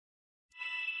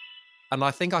And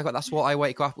I think that's what I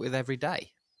wake up with every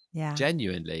day. Yeah.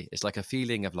 Genuinely, it's like a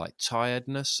feeling of like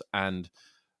tiredness and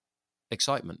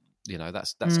excitement.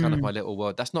 That's kind of my little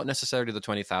world. That's not necessarily the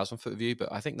 20,000 foot view, but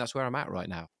I think that's where I'm at right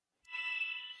now.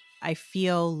 I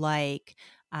feel like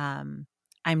I'm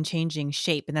changing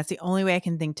shape, and that's the only way I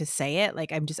can think to say it.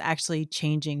 Like I'm just actually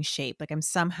changing shape. Like I'm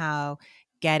somehow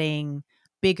getting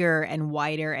bigger and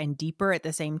wider and deeper at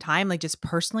the same time. Like just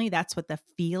personally, that's what the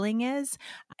feeling is.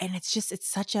 And it's just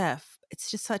such a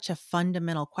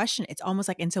fundamental question. It's almost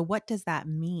like, and so what does that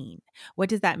mean? What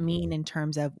does that mean in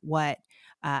terms of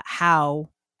how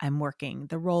I'm working,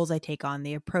 the roles I take on,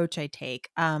 the approach I take?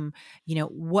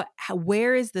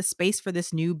 Where is the space for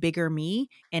this new bigger me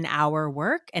in our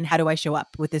work, and how do I show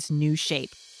up with this new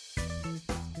shape?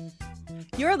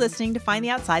 You're listening to Find the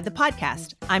Outside, the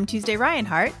podcast. I'm Tuesday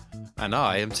Reinhardt. And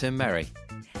I am Tim Merry.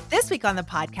 This week on the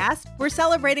podcast, we're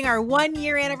celebrating our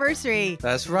 1-year anniversary.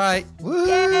 That's right. Woo!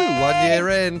 Yay! 1 year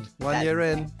in. 1 year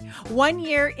in. 1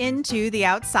 year into The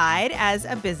Outside as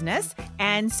a business.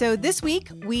 And so this week,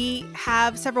 we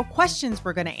have several questions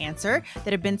we're going to answer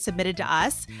that have been submitted to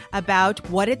us about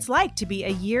what it's like to be a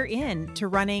year in to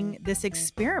running this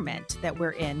experiment that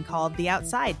we're in called The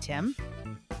Outside, Tim.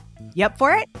 You up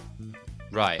for it?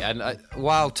 Right. And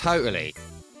wow, totally.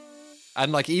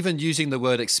 And like even using the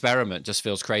word experiment just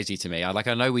feels crazy to me.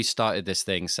 I know we started this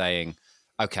thing saying,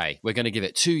 okay, we're going to give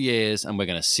it 2 years and we're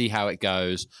going to see how it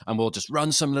goes. And we'll just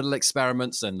run some little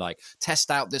experiments and like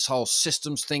test out this whole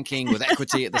systems thinking with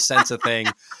equity at the center thing.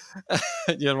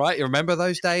 You're right. You remember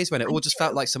those days when it all just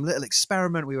felt like some little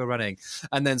experiment we were running.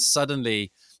 And then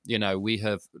suddenly, we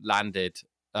have landed,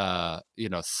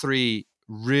 3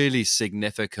 really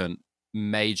significant,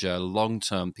 major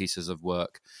long-term pieces of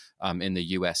work in the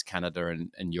US, Canada,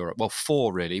 and Europe. Well,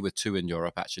 4 really, with 2 in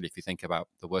Europe, actually, if you think about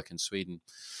the work in Sweden.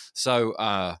 So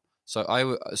I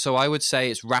would say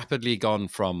it's rapidly gone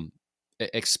from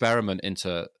experiment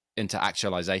into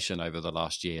actualization over the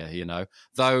last year,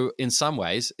 though in some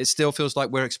ways it still feels like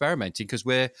we're experimenting because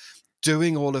we're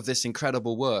doing all of this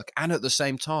incredible work and at the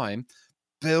same time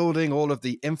building all of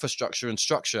the infrastructure and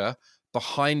structure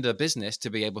behind a business to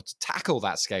be able to tackle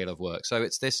that scale of work. So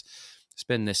it's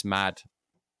been this mad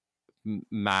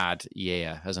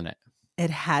year, hasn't it? It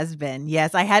has been.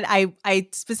 Yes. I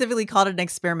specifically called it an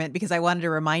experiment because I wanted to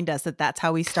remind us that that's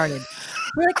how we started.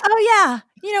 We're like, oh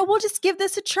yeah, we'll just give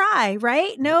this a try,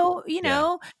 right? No,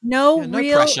 no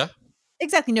real pressure.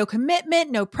 Exactly. No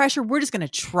commitment, no pressure. We're just going to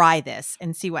try this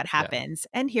and see what happens.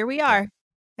 Yeah. And here we are,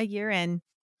 a year in.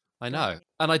 I know.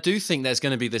 And I do think there's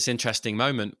going to be this interesting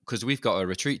moment because we've got a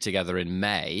retreat together in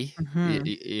May,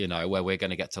 where we're going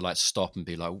to get to like stop and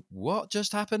be like, what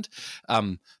just happened?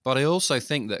 But I also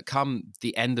think that come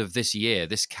the end of this year,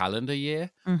 this calendar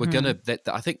year, we're going to,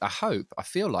 I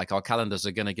feel like our calendars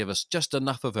are going to give us just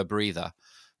enough of a breather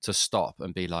to stop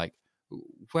and be like,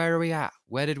 where are we at?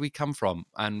 Where did we come from?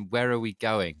 And where are we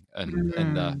going?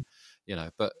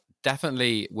 But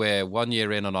definitely, we're 1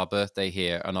 year in on our birthday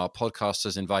here, and our podcast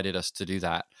has invited us to do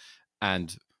that,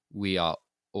 and we are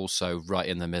also right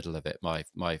in the middle of it, my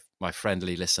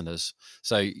friendly listeners.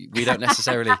 So we don't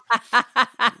necessarily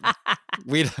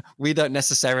we don't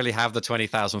necessarily have the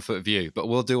 20,000 foot view, but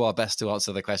we'll do our best to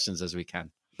answer the questions as we can.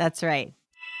 That's right.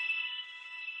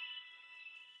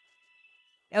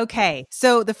 Okay,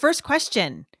 so the first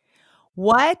question.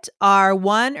 What are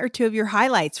 1 or 2 of your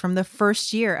highlights from the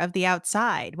first year of The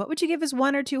Outside? What would you give as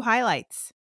 1 or 2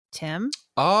 highlights, Tim?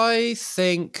 I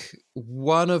think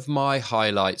one of my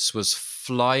highlights was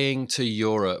flying to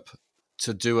Europe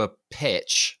to do a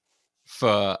pitch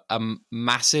for a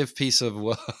massive piece of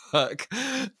work,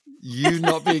 you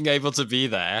not being able to be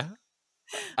there,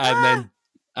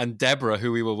 and Deborah,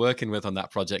 who we were working with on that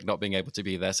project, not being able to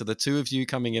be there. So the 2 of you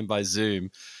coming in by Zoom.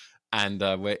 And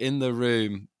we're in the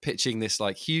room pitching this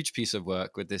like huge piece of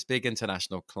work with this big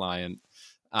international client.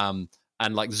 And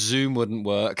like Zoom wouldn't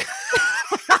work.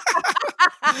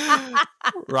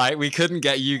 Right. We couldn't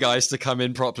get you guys to come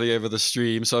in properly over the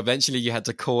stream. So eventually you had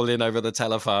to call in over the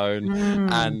telephone.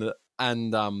 And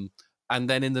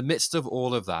then in the midst of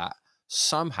all of that,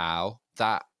 somehow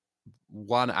that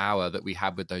 1 hour that we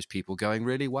had with those people going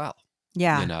really well.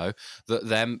 Yeah. That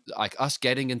them, like us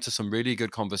getting into some really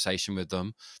good conversation with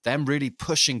them really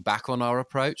pushing back on our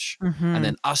approach, and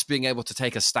then us being able to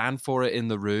take a stand for it in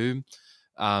the room.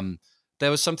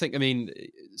 There was something,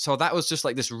 so that was just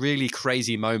like this really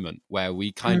crazy moment where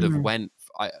we kind of went,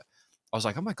 I was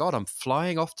like, oh my God, I'm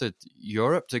flying off to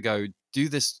Europe to go do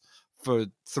this for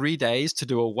 3 days to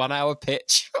do a 1 hour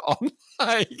pitch on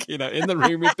in the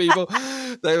room with people.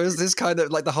 There was this kind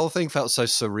of like, the whole thing felt so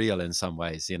surreal in some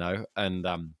ways,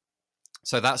 and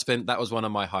So that was one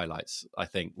of my highlights, I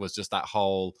think, was just that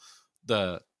whole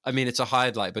it's a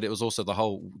highlight, but it was also the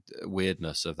whole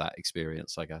weirdness of that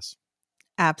experience, I guess.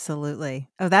 Absolutely.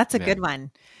 Oh, that's a Yeah. good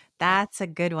one. Yeah. That's a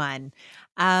good one.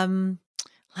 Um,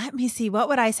 Let me see. What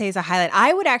would I say is a highlight?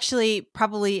 I would actually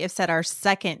probably have said our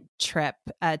second trip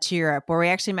to Europe, where we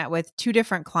actually met with two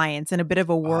different clients in a bit of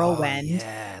a Oh, whirlwind.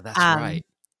 yeah, that's Um, right.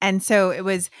 and so it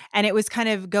was kind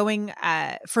of going,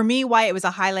 for me, why it was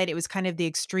a highlight. It was kind of the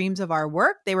extremes of our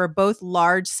work. They were both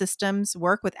large systems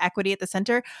work with equity at the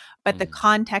center, but the Mm.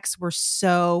 contexts were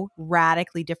so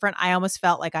radically different. I almost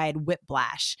felt like I had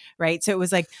whiplash, right? So it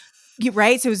was like,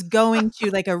 right. So it was going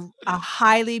to like a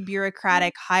highly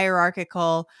bureaucratic,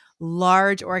 hierarchical,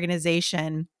 large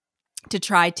organization to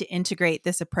try to integrate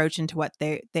this approach into what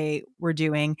they were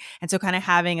doing. And so kind of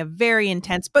having a very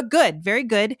intense but good, very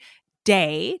good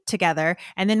day together,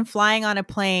 and then flying on a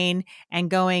plane and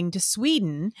going to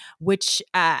Sweden, which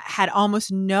had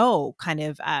almost no kind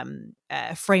of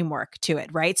framework to it,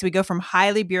 right? So we go from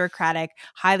highly bureaucratic,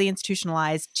 highly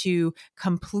institutionalized to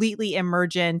completely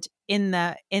emergent in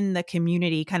the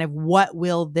community. Kind of, what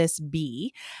will this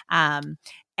be? And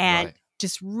Right.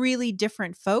 just really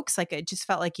different folks. Like, it just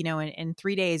felt like, in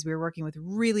 3 days we were working with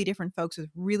really different folks with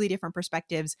really different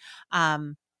perspectives.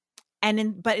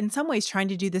 But in some ways trying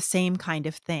to do the same kind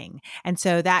of thing. And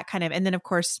so that kind of, and then of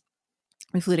course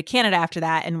we flew to Canada after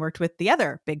that and worked with the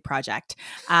other big project,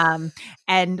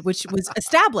 and which was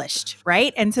established,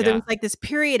 right? And so there Yeah. was like this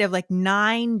period of like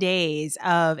 9 days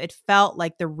of, it felt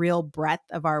like the real breadth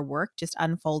of our work just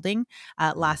unfolding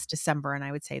last December. And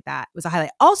I would say that was a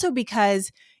highlight. Also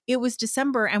because it was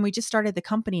December and we just started the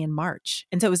company in March.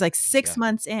 And so it was like six Yeah.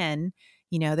 months in,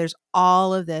 there's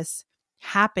all of this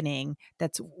happening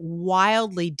that's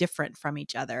wildly different from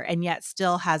each other and yet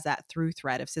still has that through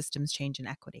thread of systems change and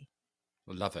equity.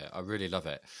 I love it. I really love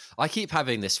it. I keep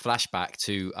having this flashback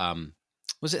to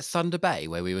was it Thunder Bay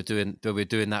where we were doing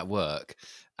that work,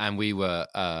 and we were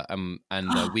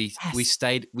we Yes,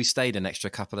 stayed an extra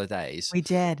couple of days, we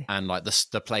did. and like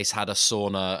the place had a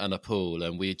sauna and a pool,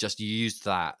 and we just used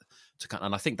that to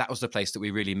and I think that was the place that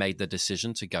we really made the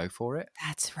decision to go for it,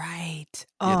 That's right.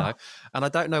 you Oh, know. And I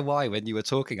don't know why, when you were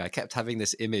talking, I kept having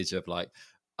this image of like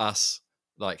us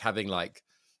like having like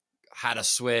had a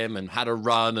swim and had a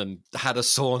run and had a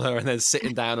sauna, and then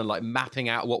sitting down and like mapping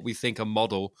out what we think a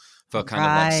model for kind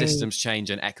of like right, systems change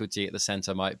and equity at the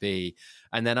center might be.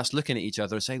 And then us looking at each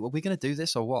other and saying, well, we're going to do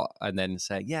this or what? And then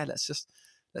saying, yeah,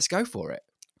 let's go for it.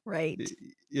 right,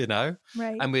 You know,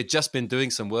 right. and we've just been doing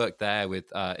some work there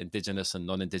with Indigenous and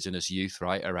non-Indigenous youth,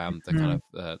 right, around the kind Mhm.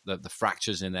 of the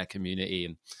fractures in their community.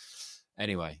 And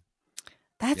anyway,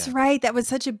 That's yeah, right. That was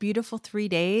such a beautiful 3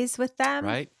 days with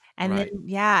them. right, And then, right,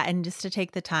 yeah, and just to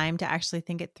take the time to actually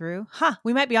think it through.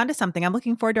 We might be onto something. I'm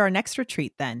looking forward to our next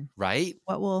retreat then. right,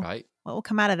 What will right. what will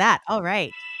come out of that? All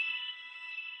right.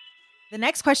 The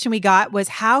next question we got was,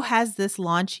 how has this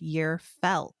launch year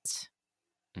felt?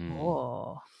 Mm.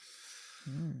 Oh.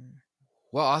 Mm.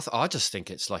 Well, I just think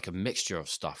it's like a mixture of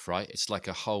stuff, right? It's like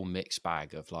a whole mixed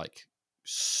bag of like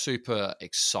super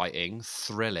exciting,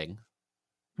 thrilling,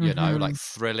 like Mhm.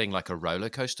 thrilling, like a roller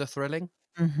coaster thrilling,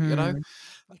 you know, Mhm.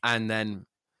 and then,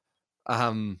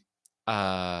 um,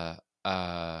 uh,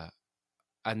 uh,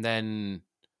 and then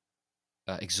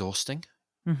exhausting.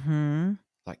 Mhm.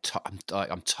 Like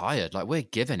I'm tired. Like we're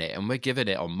giving it, and we're giving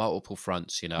it on multiple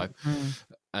fronts, Mhm.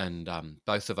 and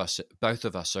both of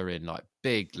us are in like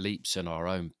big leaps in our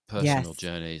own personal Yes.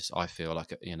 journeys. I feel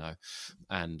like,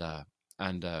 and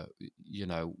and you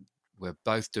know we're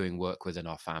both doing work within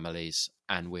our families,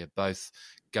 and we're both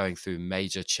going through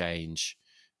major change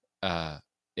uh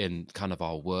in kind of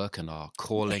our work and our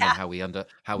calling, and Yeah. how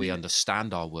we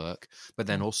understand our work, but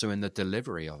then Yeah. also in the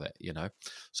delivery of it.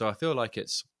 So I feel like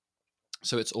it's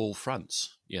all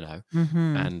fronts,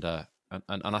 Mhm. and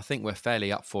and I think we're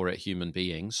fairly up for it, human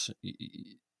beings,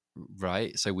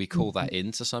 right? So we call Mhm. that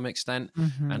in to some extent,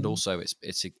 and Mhm. also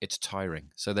it's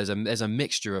tiring. So there's a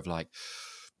mixture of like,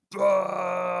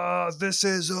 "Ah, this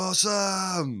is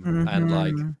awesome," and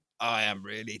like, Mhm. I am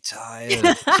really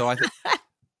tired. So I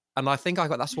think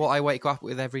that's what I wake up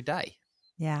with every day.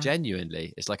 Yeah.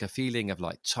 Genuinely, it's like a feeling of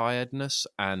like tiredness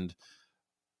and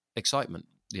excitement.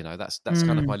 That's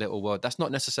kind of my Mm. little word. That's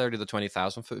not necessarily the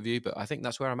 20,000 foot view, but I think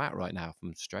that's where I'm at right now,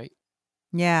 from straight.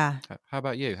 Yeah. How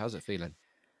about you? How's it feeling?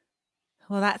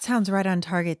 Well, that sounds right on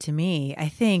target to me. I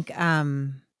think,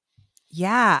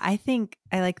 yeah, I think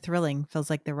I like thrilling, feels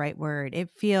like the right word. It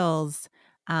feels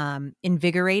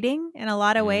invigorating in a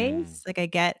lot of Mm, ways. Like, I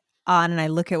get on and I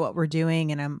look at what we're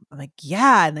doing and I'm like,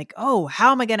 yeah, and like, oh,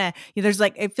 how am I gonna, there's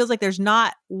like, it feels like there's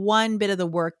not one bit of the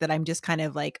work that I'm just kind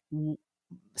of like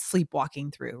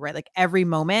sleepwalking through, right? Like every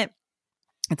moment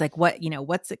it's like,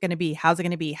 what's it going to be? How's it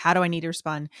going to be? How do I need to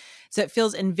respond? So it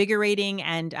feels invigorating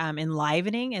and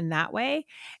enlivening in that way.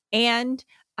 And,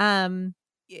 um,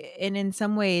 and in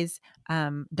some ways,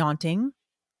 daunting,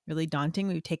 really daunting.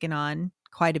 We've taken on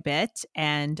quite a bit.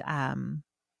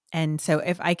 And so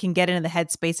if I can get into the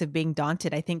headspace of being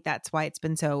daunted, I think that's why it's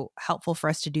been so helpful for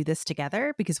us to do this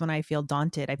together. Because when I feel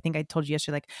daunted, I think I told you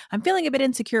yesterday, like I'm feeling a bit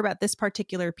insecure about this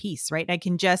particular piece, right? And I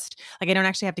can just like, I don't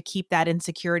actually have to keep that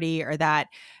insecurity or that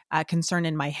concern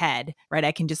in my head, right?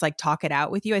 I can just like talk it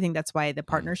out with you. I think that's why the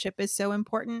partnership is so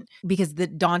important, because the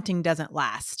daunting doesn't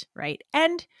last, right?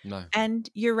 No. And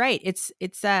you're right. It's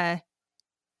a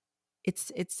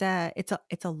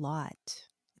lot.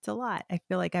 It's a lot. I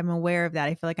feel like I'm aware of that.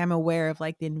 I feel like I'm aware of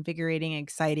like the invigorating,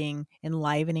 exciting,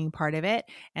 enlivening part of it.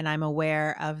 And I'm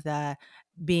aware of the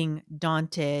being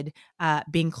daunted,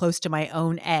 being close to my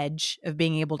own edge of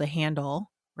being able to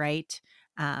handle, right?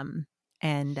 And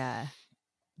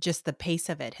just the pace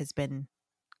of it has been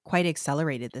quite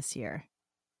accelerated this year.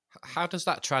 How does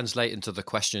that translate into the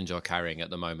questions you're carrying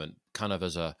at the moment, kind of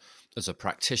as a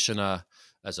practitioner,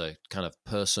 as a kind of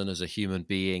person, as a human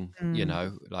being,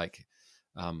 like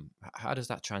how does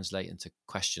that translate into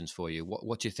questions for you?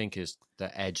 What do you think is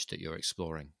the edge that you're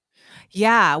exploring?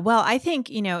 Yeah. Well, I think,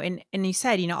 and you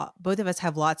said, both of us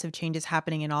have lots of changes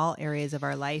happening in all areas of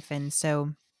our life. And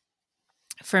so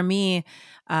for me,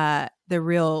 the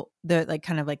like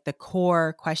kind of like the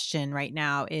core question right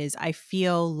now is I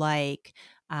feel like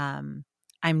I'm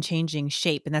changing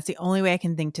shape. And that's the only way I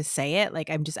can think to say it. Like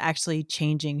I'm just actually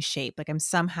changing shape. Like I'm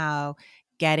somehow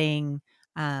getting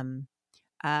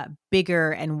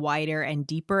bigger and wider and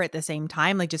deeper at the same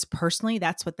time. Like just personally,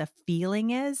 that's what the feeling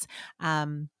is.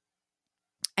 And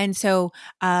so,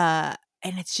 and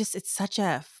it's just such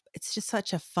a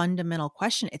fundamental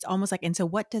question. It's almost like, and so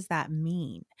what does that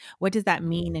mean? What does that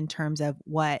mean in terms of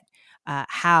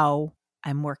how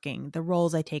I'm working, the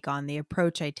roles I take on, the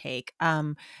approach I take?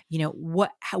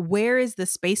 Where is the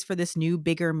space for this new,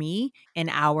 bigger me in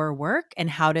our work?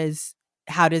 And how do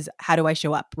I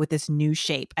show up with this new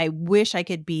shape? I wish I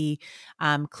could be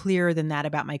clearer than that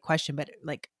about my question, but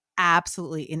like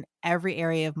absolutely in every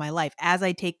area of my life, as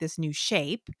I take this new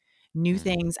shape, new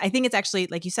things. I think it's actually,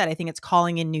 like you said, I think it's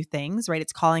calling in new things, right?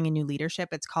 It's calling in new leadership.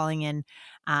 It's calling in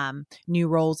new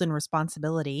roles and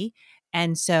responsibility.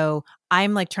 And so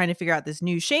I'm like trying to figure out this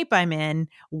new shape I'm in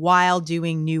while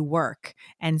doing new work.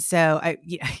 And so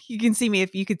you can see me,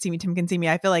 if you could see me, Tim can see me.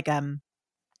 I feel like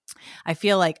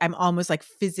I'm almost like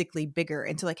physically bigger.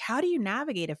 And so like, how do you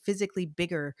navigate a physically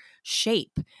bigger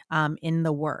shape in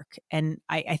the work? And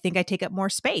I think I take up more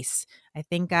space. I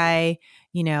think I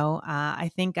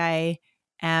think I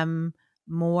am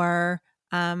more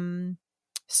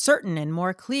certain and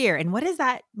more clear. And what does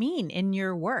that mean in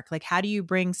your work? Like, how do you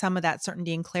bring some of that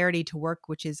certainty and clarity to work,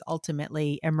 which is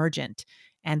ultimately emergent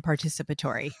and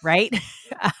participatory, right?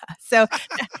 So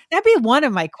that'd be one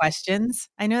of my questions.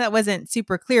 I know that wasn't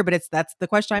super clear, but that's the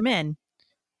question I'm in.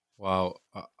 Well,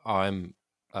 I'm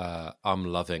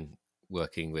loving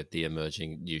working with the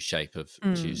emerging new shape of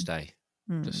Tuesday,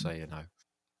 just so you know.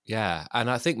 Yeah,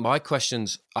 and I think my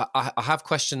questions, I have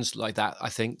questions like that, I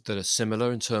think, that are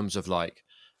similar in terms of like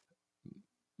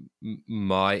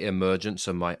my emergence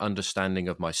and my understanding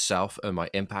of myself and my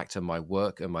impact and my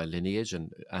work and my lineage,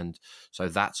 and so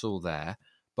that's all there.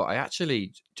 But I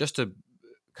actually, just to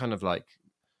kind of like,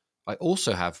 I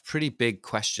also have pretty big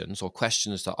questions, or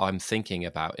questions that I'm thinking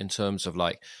about in terms of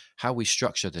like how we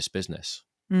structure this business,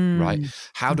 right?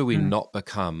 How do we not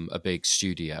become a big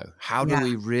studio? How do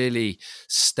we really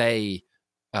stay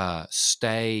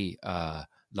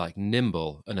like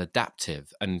nimble and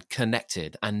adaptive and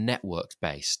connected and network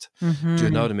based? Do you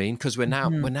know what I mean? Because we're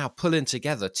now pulling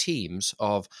together teams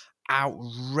of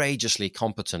outrageously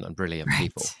competent and brilliant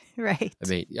people. Right.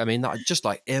 I mean, just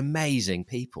like amazing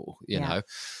people, you know.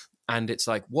 And it's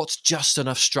like, what's just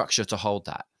enough structure to hold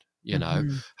that? You know,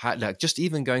 like just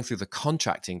even going through the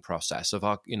contracting process of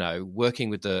our, working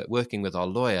with our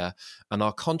lawyer, and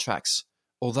our contracts,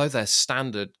 although they're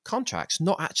standard contracts,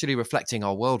 not actually reflecting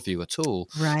our worldview at all.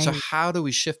 Right. So how do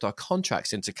we shift our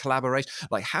contracts into collaboration?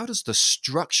 Like, how does the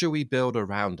structure we build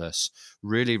around us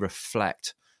really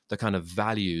reflect the kind of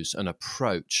values and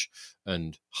approach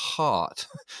and heart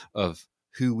of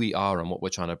who we are and what we're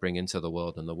trying to bring into the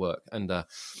world and the work? And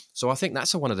so I think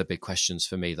that's one of the big questions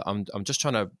for me that I'm just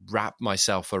trying to wrap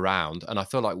myself around. And I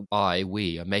feel like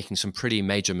we are making some pretty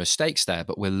major mistakes there,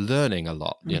 but we're learning a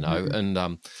lot, you know.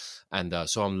 And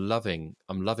so I'm loving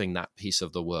that piece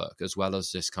of the work, as well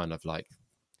as this kind of like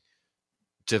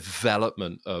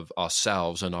development of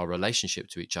ourselves and our relationship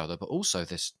to each other, but also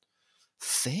this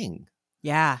thing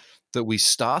Yeah. that we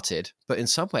started, but in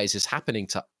some ways is happening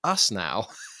to us now.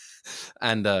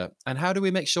 And how do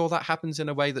we make sure that happens in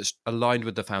a way that's aligned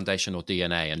with the foundational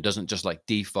DNA and doesn't just like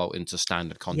default into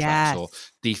standard contracts or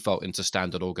Yes. default into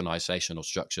standard organizational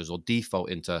structures or default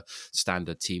into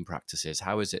standard team practices?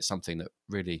 How is it something that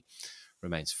really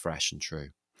remains fresh and true?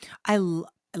 I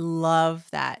love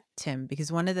that, Tim,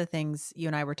 because one of the things you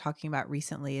and I were talking about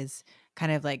recently is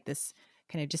kind of like this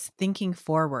kind of just thinking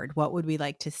forward. What would we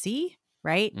like to see?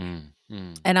 Right. Mm,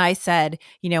 mm, And I said,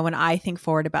 when I think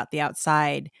forward about the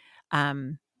outside,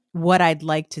 um, what I'd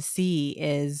like to see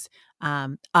is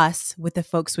us with the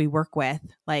folks we work with,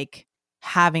 like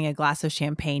having a glass of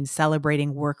champagne,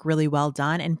 celebrating work really well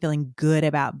done, and feeling good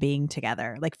about being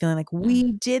together, like feeling like mm.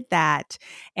 we did that,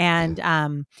 and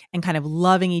kind of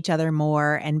loving each other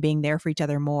more and being there for each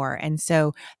other more. And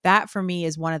so that for me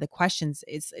is one of the questions.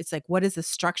 It's like, what is the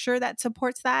structure that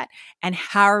supports that, and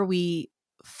how are we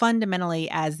fundamentally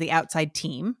as the outside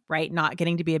team, right? Not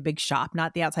getting to be a big shop,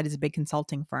 not the outside as a big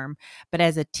consulting firm, but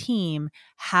as a team,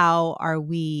 how are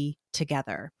we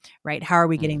together, right? How are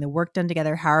we getting the work done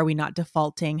together? How are we not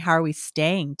defaulting? How are we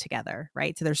staying together,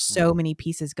 right? So there's so many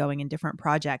pieces going in different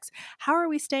projects. How are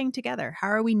we staying together? How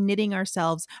are we knitting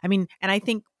ourselves? I mean, and I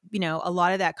think, a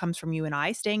lot of that comes from you and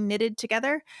I staying knitted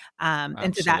together.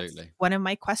 And so that's Absolutely. one of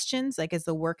my questions, like as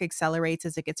the work accelerates,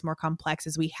 as it gets more complex,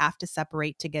 as we have to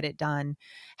separate to get it done,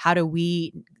 how do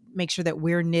we make sure that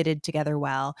we're knitted together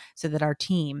well so that our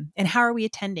team, and how are we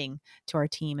attending to our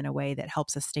team in a way that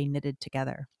helps us stay knitted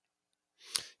together?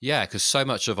 Yeah, because so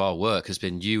much of our work has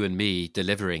been you and me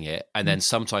delivering it. And then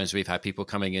sometimes we've had people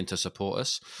coming in to support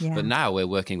us. Yeah. But now we're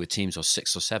working with teams of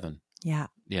 6 or 7. Yeah.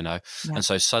 Yeah. And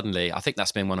so suddenly, I think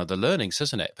that's been one of the learnings,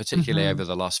 isn't it? Particularly over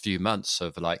the last few months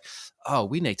of like, oh,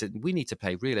 we need to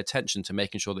pay real attention to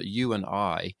making sure that you and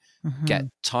I get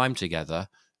time together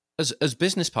as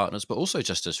business partners, but also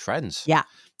just as friends. Yeah.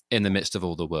 In the midst of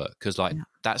all the work, because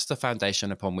that's the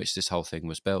foundation upon which this whole thing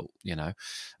was built,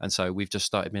 And so we've just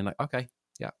started being like, okay,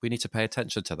 yeah, we need to pay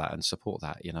attention to that and support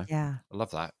that, Yeah. I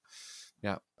love that.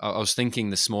 Yeah. I was thinking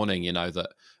this morning, that,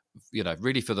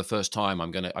 really for the first time,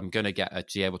 I'm gonna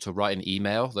be able to write an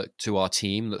email to our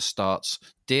team that starts,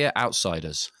 "Dear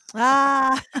outsiders."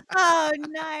 Ah, oh,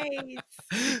 nice.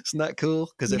 Isn't that cool?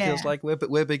 Because it feels like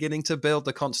we're beginning to build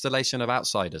the constellation of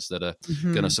outsiders that are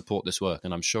going to support this work,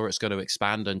 and I'm sure it's going to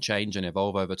expand and change and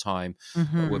evolve over time.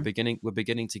 But we're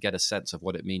beginning to get a sense of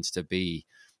what it means to be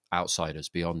outsiders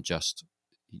beyond just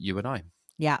you and I.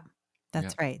 Yeah,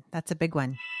 that's right. That's a big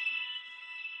one.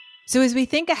 So as we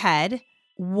think ahead,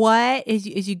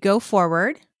 as you go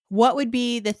forward, what would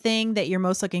be the thing that you're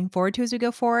most looking forward to as we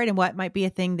go forward? And what might be a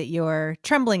thing that you're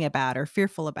trembling about or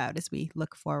fearful about as we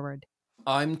look forward?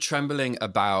 I'm trembling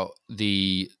about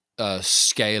the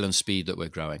scale and speed that we're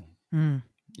growing,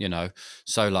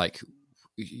 So like,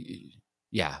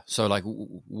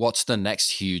 what's the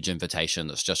next huge invitation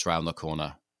that's just around the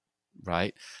corner?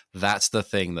 Right. That's the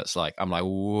thing that's like, I'm like,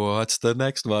 what's the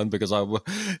next one? Because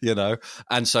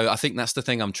and so I think that's the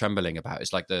thing I'm trembling about.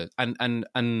 It's like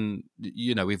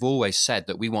we've always said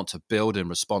that we want to build in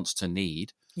response to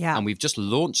need. Yeah. And we've just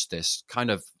launched this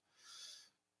kind of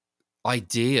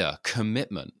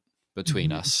commitment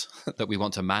between us that we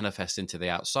want to manifest into the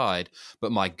outside.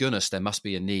 But my goodness, there must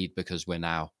be a need because we're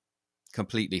now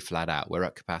completely flat out. We're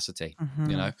at capacity,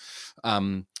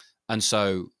 and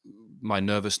so my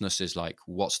nervousness is like,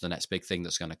 what's the next big thing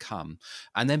that's going to come?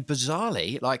 And then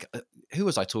bizarrely, like, who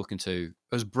was I talking to?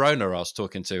 It was Broner I was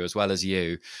talking to, as well as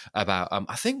you, about,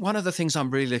 I think one of the things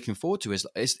I'm really looking forward to is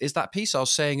that piece I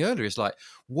was saying earlier is like,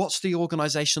 what's the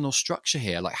organizational structure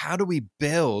here? Like, how do we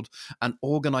build an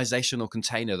organizational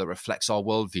container that reflects our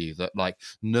worldview, that like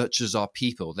nurtures our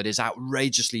people, that is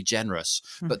outrageously generous,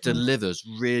 but delivers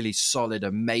really solid,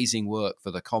 amazing work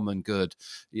for the common good?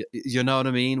 You know what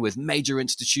I mean? With major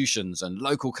institutions and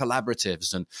local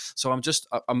collaboratives. And so I'm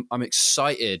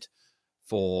excited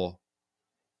for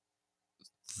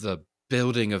the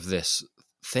building of this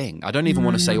thing. I don't even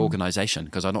want to say organization,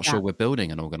 because I'm not sure we're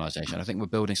building an organization. I think we're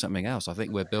building something else. I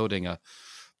think we're building a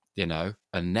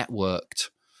networked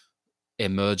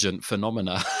emergent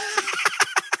phenomena.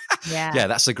 Yeah,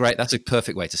 that's a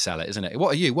perfect way to sell it, isn't it?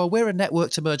 What are you? Well, we're a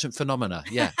networked emergent phenomena.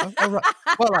 Yeah. Oh, right.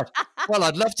 Well,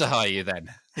 I'd love to hire you then.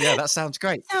 Yeah, that sounds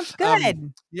great. Sounds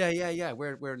good. Yeah.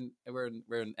 We're an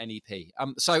NEP.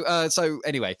 So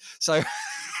anyway, so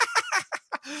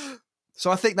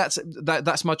I think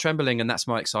that's my trembling and that's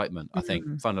my excitement. I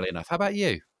think, funnily enough. How about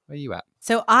you? Where are you at?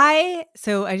 So I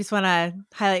just want to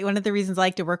highlight one of the reasons I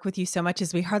like to work with you so much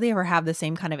is we hardly ever have the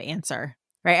same kind of answer,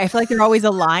 right? I feel like they're always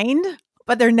aligned,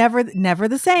 but they're never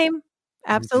the same.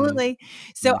 Hmm. Absolutely.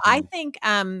 So I Hmm. think,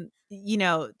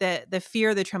 the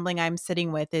fear, the trembling I'm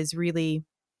sitting with is really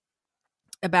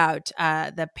about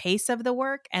the pace of the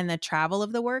work and the travel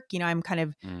of the work. I'm kind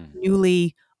of Mm.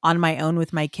 newly on my own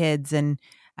with my kids, and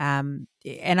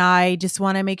I just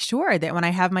want to make sure that when I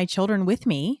have my children with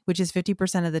me, which is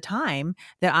 50% of the time,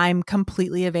 that I'm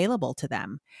completely available to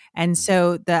them. And Mm.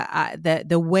 so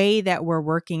the way that we're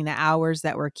working, the hours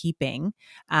that we're keeping,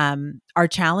 are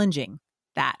challenging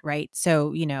that, right?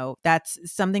 So, that's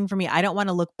something for me. I don't want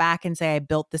to look back and say I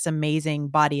built this amazing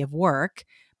body of work,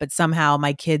 but somehow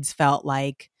my kids felt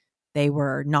like they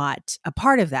were not a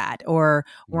part of that or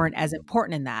weren't as Mm.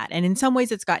 important in that. And in some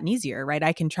ways, it's gotten easier, right?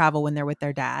 I can travel when they're with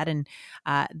their dad, and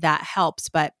that helps.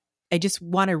 But I just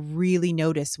want to really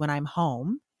notice when I'm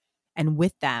home and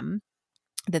with them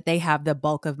that they have the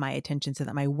bulk of my attention, so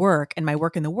that my work in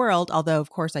the world, although of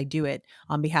course I do it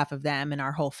on behalf of them and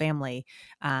our whole family,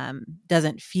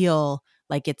 doesn't feel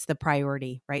like it's the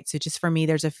priority, right? So just for me,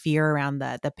 there's a fear around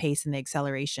the pace and the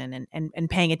acceleration, and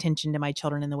paying attention to my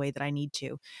children in the way that I need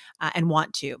to, and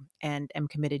want to, and am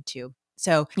committed to.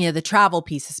 So, the travel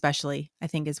piece, especially, I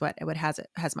think is what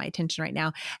has my attention right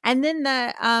now. And then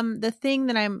the thing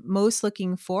that I'm most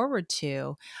looking forward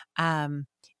to,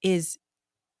 is,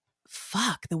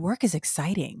 fuck, the work is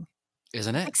exciting.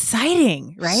 Isn't it?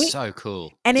 Exciting, right? So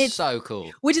cool. And it's So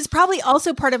cool. which is probably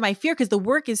also part of my fear, because the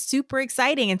work is super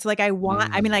exciting. And so like I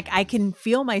Mm. can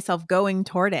feel myself going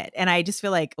toward it. And I just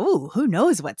feel like, oh, who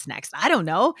knows what's next? I don't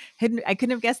know. I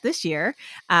couldn't have guessed this year.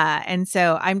 And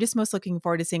so I'm just most looking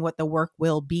forward to seeing what the work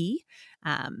will be.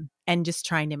 And just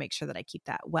trying to make sure that I keep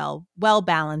that well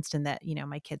balanced, and that,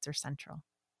 my kids are central.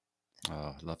 Oh,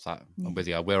 I love that. Yeah. I'm with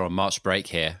you. We're on March break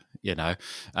here,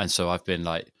 and so I've been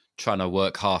like trying to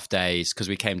work half days because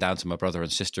we came down to my brother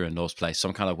and sister in Law's place. So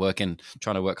I'm kind of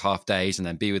trying to work half days and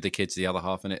then be with the kids the other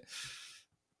half. And it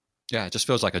just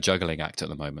feels like a juggling act at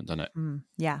the moment, doesn't it?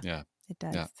 Yeah, Yeah. it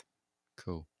does. Yeah.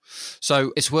 Cool.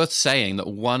 So it's worth saying that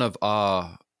one of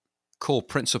our core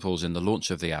principles in the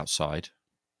launch of The Outside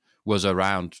was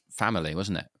around family,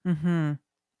 wasn't it? Mm-hmm.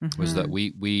 Was that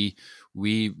Mm-hmm.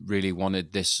 we really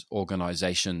wanted this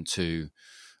organization to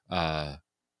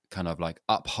kind of like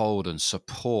uphold and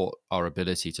support our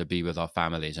ability to be with our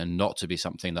families and not to be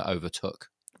something that overtook.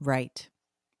 Right.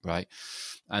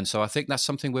 And so I think that's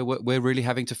something we're really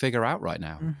having to figure out right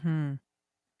now. Mm-hmm.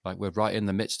 Like we're right in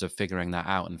the midst of figuring that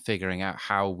out and figuring out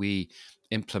how we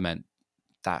implement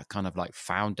that kind of like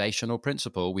foundational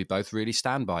principle. We both really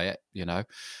stand by it, and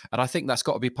I think that's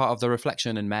got to be part of the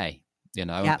reflection in May, and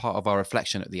Yep. part of our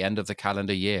reflection at the end of the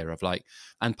calendar year of like,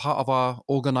 and part of our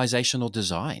organizational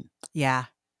design. Yeah.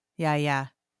 Yeah. Yeah.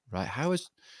 Right?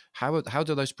 How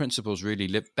do those principles really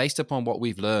live based upon what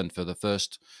we've learned for the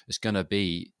first? It's going to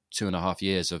be 2.5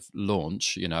 years of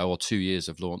launch, or 2 years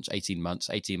of launch, 18 months,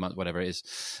 whatever it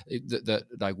is.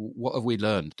 Like, what have we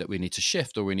learned that we need to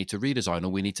shift, or we need to redesign, or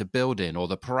we need to build in, or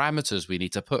the parameters we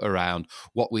need to put around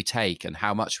what we take and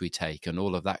how much we take, and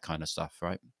all of that kind of stuff,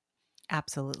 right?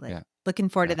 Absolutely. Yeah, Looking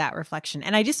forward to yeah, that reflection.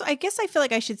 And I guess I feel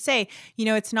like I should say,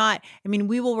 it's not, I mean,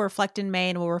 we will reflect in May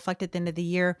and we'll reflect at the end of the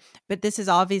year, but this is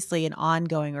obviously an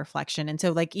ongoing reflection. And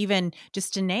so, like, even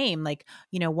just to name, like,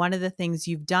 one of the things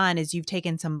you've done is you've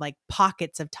taken some like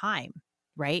pockets of time,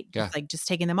 right? yeah, Just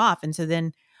taking them off. And so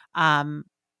then, um,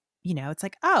 it's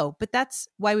like, oh, but that's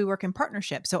why we work in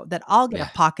partnership. So that I'll get a yeah,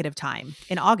 pocket of time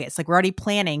in August. Like, we're already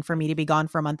planning for me to be gone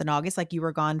for a month in August. Like, you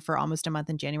were gone for almost a month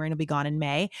in January and will be gone in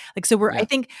May. Like, so I yeah.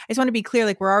 think I just want to be clear,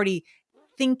 like, we're already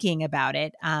thinking about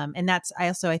it. And that's,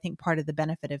 I think part of the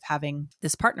benefit of having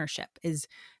this partnership is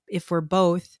if we're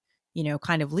both,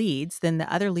 kind of leads, then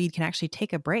the other lead can actually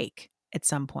take a break at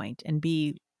some point and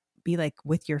be like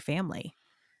with your family.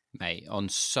 Mate, on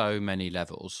so many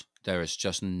levels, there is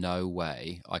just no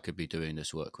way I could be doing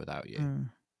this work without you. Mm,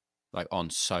 Like on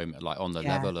the yeah.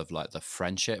 level of like the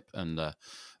friendship and the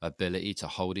ability to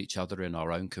hold each other in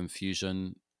our own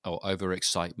confusion or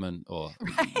overexcitement, or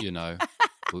Right.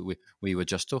 we were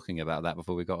just talking about that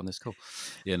before we got on this call,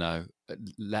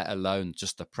 let alone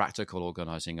just the practical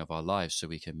organizing of our lives so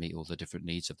we can meet all the different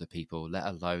needs of the people, let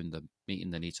alone the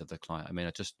meeting the needs of the client. I mean,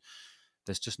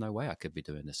 there's just no way I could be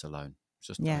doing this alone.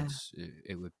 Yeah.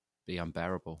 It would be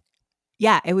unbearable.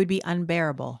 Yeah, it would be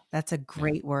unbearable. That's a Yeah.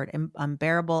 great word.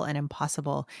 Unbearable and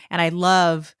impossible. And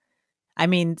and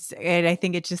I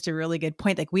think it's just a really good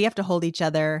point. Like, we have to hold each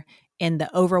other in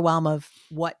the overwhelm of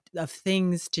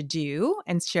things to do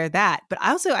and share that. But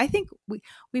I think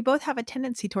we both have a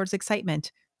tendency towards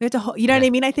excitement. We have to, you know what Yeah.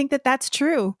 I mean? I think that that's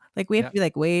true. Like, we have Yeah. to be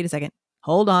like, wait a second,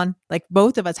 hold on. Like,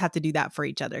 both of us have to do that for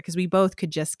each other, because we both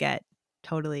could just get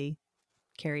totally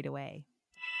carried away.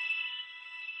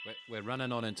 We're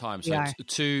running on in time. We So are.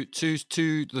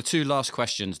 the two last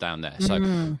questions down there.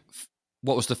 So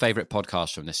what was the favorite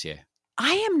podcast from this year?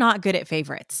 I am not good at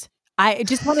favorites. I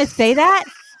just want to say that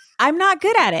I'm not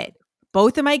good at it.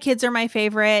 Both of my kids are my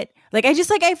favorite. Like, I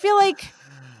feel like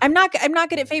I'm not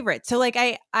good at favorites. So like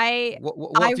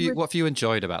What have you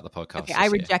enjoyed about the podcast? Okay, I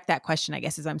reject that question, I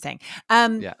guess is what I'm saying.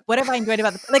 Yeah. What have I enjoyed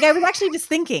about like, I was actually just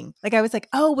thinking, like, I was like,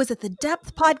 oh, was it the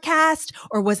Depth podcast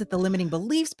or was it the Limiting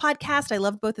Beliefs podcast? I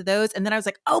loved both of those. And then I was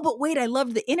like, oh, but wait, I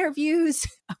loved the interviews.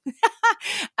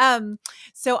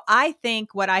 So I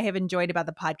think what I have enjoyed about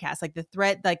the podcast, like the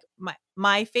thread, like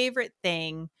my favorite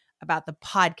thing about the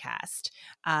podcast,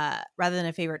 rather than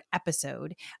a favorite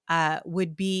episode,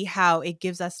 would be how it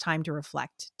gives us time to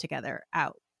reflect together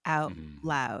out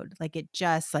loud. Like, it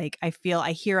just, like, I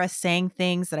hear us saying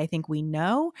things that I think we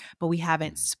know, but we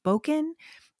haven't spoken.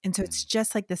 And so it's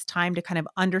just like this time to kind of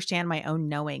understand my own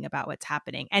knowing about what's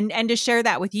happening and to share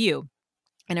that with you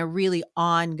in a really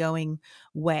ongoing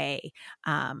way.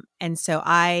 And so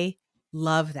I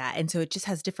love that. And so it just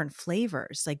has different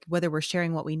flavors, like whether we're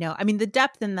sharing what we know. I mean, the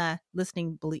Depth and the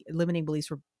Limiting Beliefs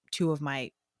were two of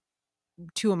my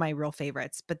real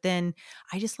favorites, but then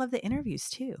I just love the interviews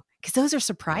too, because those are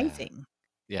surprising.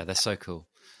 Yeah, they're so cool.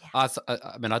 Yeah.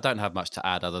 I mean, I don't have much to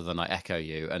add other than I echo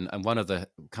you. And one of the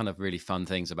kind of really fun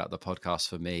things about the podcast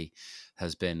for me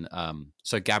has been,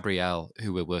 so Gabrielle,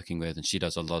 who we're working with, and she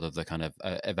does a lot of the kind of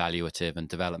evaluative and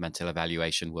developmental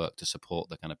evaluation work to support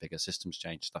the kind of bigger systems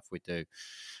change stuff we do.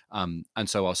 And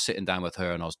so I was sitting down with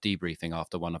her and I was debriefing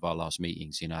after one of our last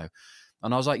meetings, and I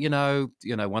was like,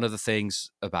 one of the things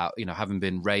about, having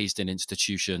been raised in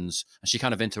institutions, and she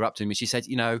kind of interrupted me. She said,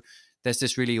 there's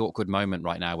this really awkward moment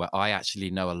right now where I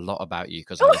actually know a lot about you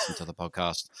because I listen to the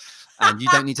podcast, and you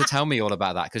don't need to tell me all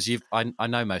about that because I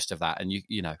know most of that. And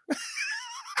you know,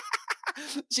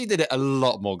 she did it a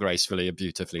lot more gracefully and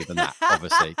beautifully than that,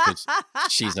 obviously, because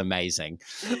she's amazing.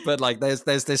 But like, there's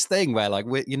this thing where like,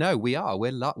 we're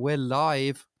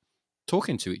live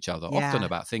talking to each other often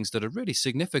about things that are really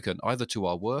significant either to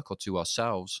our work or to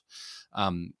ourselves.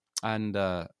 And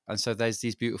so there's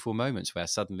these beautiful moments where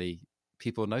suddenly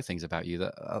people know things about you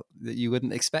that you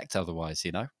wouldn't expect otherwise,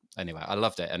 Anyway, I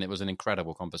loved it. And it was an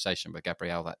incredible conversation with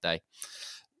Gabrielle that day.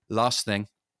 Last thing,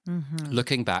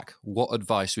 looking back, what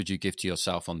advice would you give to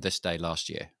yourself on this day last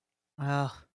year?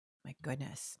 Oh, my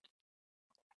goodness.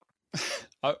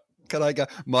 Can I go?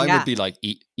 Mine would be like,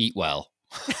 eat well.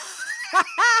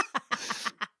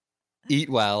 Eat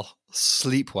well,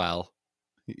 sleep well,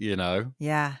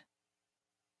 Yeah.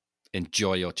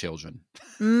 Enjoy your children.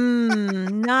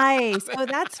 Nice. Oh,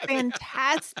 that's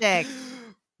fantastic.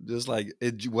 Just like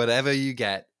whatever you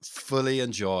get, fully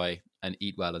enjoy and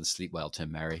eat well and sleep well,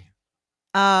 Tim Mary.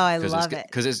 Oh, I love it.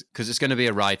 Because it's going to be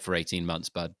a ride for 18 months,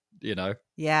 bud, Yeah.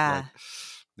 Yeah.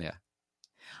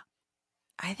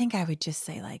 I think I would just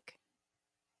say, like,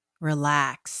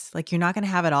 relax. Like, you're not going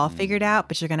to have it all figured out,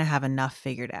 but you're going to have enough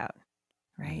figured out.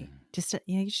 Right. Just,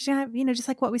 you're just going to have, just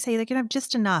like what we say, like, you're going to have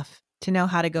just enough to know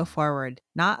how to go forward.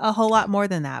 Not a whole lot more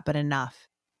than that, but enough.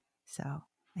 So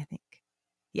I think,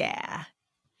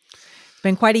 it's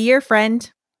been quite a year,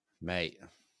 friend. Mate.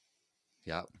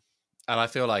 Yeah. And I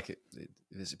feel like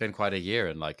it's been quite a year,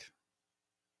 and like,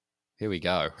 here we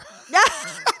go.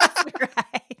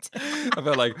 Right. I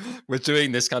feel like we're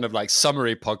doing this kind of like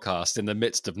summary podcast in the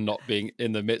midst of not being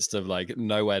in the midst of like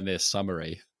nowhere near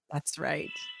summary. That's right.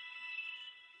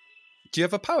 Do you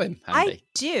have a poem handy?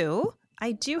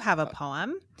 I do have a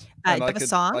poem. Do you have a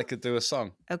song? I could do a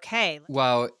song. Okay.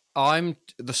 Well,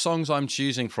 the songs I'm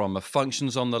choosing from are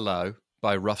Functions on the Low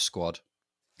by Rough Squad.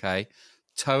 Okay.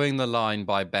 Towing the Line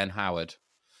by Ben Howard,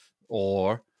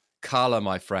 or Carla,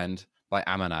 My Friend by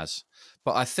Amanaz.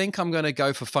 But I think I'm going to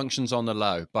go for Functions on the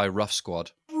Low by Rough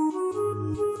Squad.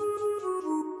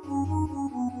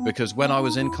 Because when I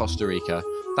was in Costa Rica,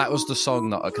 that was the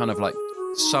song that I kind of like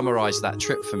summarized that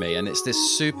trip for me. And it's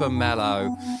this super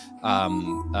mellow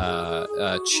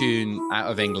tune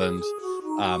out of England.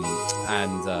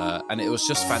 And it was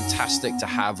just fantastic to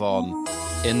have on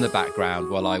in the background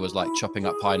while I was like chopping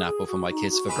up pineapple for my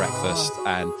kids for breakfast.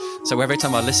 And so every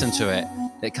time I listen to it,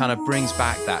 it kind of brings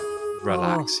back that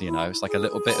relax, it's like a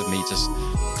little bit of me just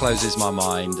closes my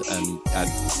mind and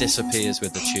disappears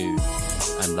with the tune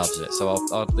and loves it. So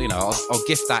I'll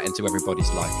gift that into everybody's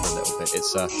life for a little bit.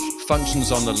 It's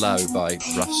Functions on the Low by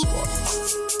Rough Squad.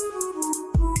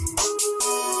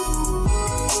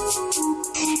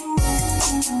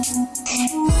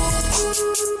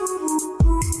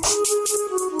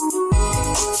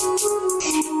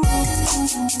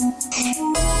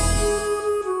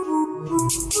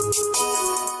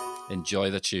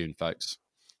 Enjoy the tune, folks.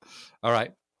 All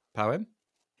right, poem.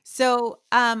 So,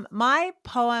 my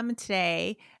poem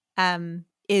today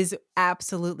is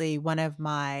absolutely one of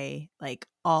my like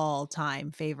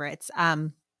all-time favorites.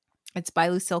 It's by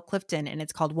Lucille Clifton and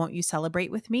it's called Won't You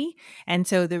Celebrate With Me? And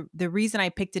so the reason I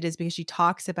picked it is because she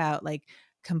talks about like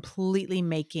completely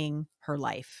making her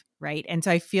life, right? And so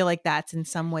I feel like that's in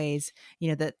some ways,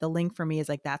 the link for me is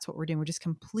like that's what we're doing. We're just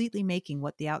completely making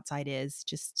what the outside is,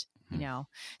 just,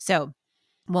 So,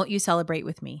 Won't You Celebrate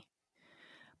With Me?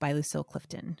 By Lucille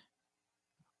Clifton.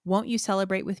 Won't you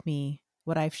celebrate with me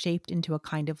what I've shaped into a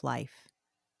kind of life?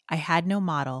 I had no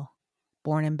model,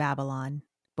 born in Babylon,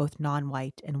 both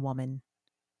non-white and woman.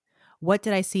 What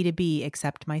did I see to be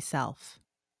except myself?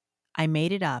 I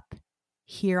made it up,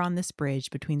 here on this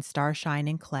bridge between starshine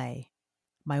and clay,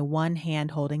 my one hand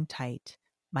holding tight,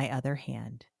 my other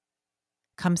hand.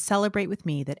 Come celebrate with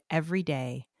me that every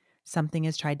day something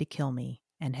has tried to kill me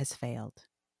and has failed.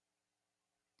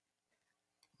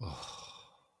 Oh,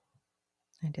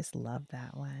 I just love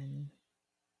that one.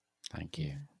 thank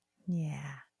you.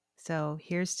 Yeah. So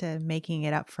here's to making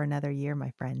it up for another year,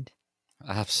 my friend.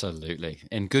 Absolutely.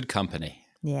 In good company.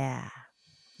 Yeah.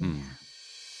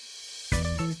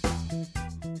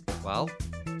 Well,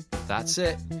 that's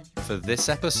it for this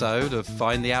episode of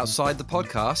Find the Outside, the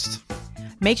podcast.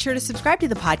 Make sure to subscribe to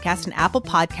the podcast on Apple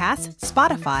Podcasts,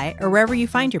 Spotify, or wherever you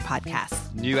find your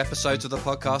podcasts. New episodes of the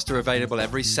podcast are available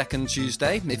every second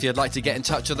Tuesday. If you'd like to get in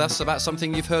touch with us about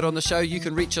something you've heard on the show, you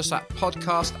can reach us at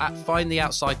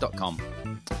podcast@findtheoutside.com.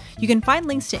 You can find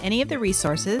links to any of the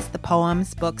resources, the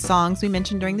poems, books, songs we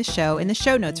mentioned during the show in the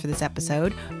show notes for this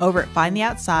episode over at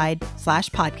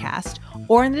findtheoutside.com/podcast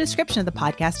or in the description of the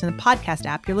podcast in the podcast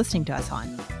app you're listening to us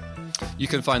on. You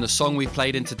can find the song we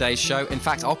played in today's show. In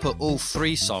fact, I'll put all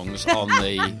 3 songs on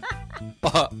the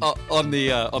on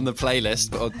the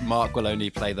playlist, but Mark will only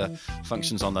play the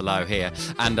functions on the low here.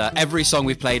 And every song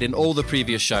we've played in all the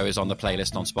previous show is on the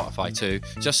playlist on Spotify too.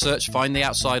 Just search Find the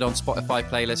Outside on Spotify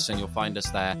playlists and you'll find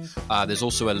us there. There's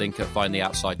also a link at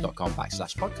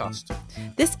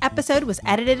findtheoutside.com/podcast. This episode was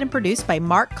edited and produced by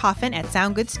Mark Coffin at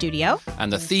Sound Good Studio.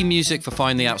 And the theme music for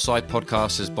Find the Outside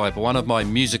podcast is by one of my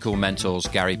musical mentors,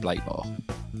 Gary Blakemore.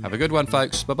 Have a good one,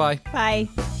 folks. Bye-bye. Bye.